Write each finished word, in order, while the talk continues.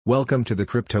Welcome to the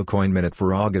Crypto Coin Minute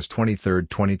for August 23,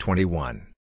 2021.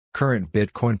 Current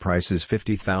Bitcoin price is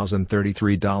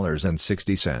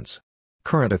 $50,033.60.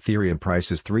 Current Ethereum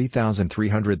price is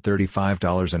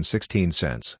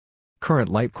 $3,335.16. Current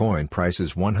Litecoin price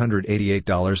is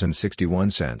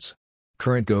 $188.61.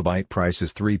 Current GoByte price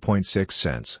is 3.6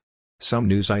 cents. Some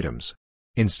news items.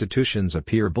 Institutions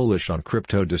appear bullish on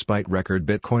crypto despite record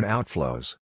Bitcoin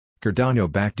outflows.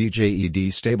 Cardano-backed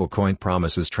DJED stablecoin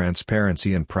promises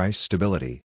transparency and price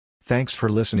stability. Thanks for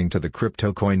listening to the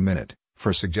Crypto Coin Minute.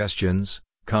 For suggestions,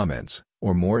 comments,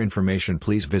 or more information,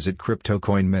 please visit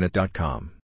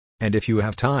cryptocoinminute.com. And if you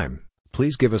have time,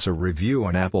 please give us a review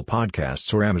on Apple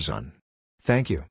Podcasts or Amazon. Thank you.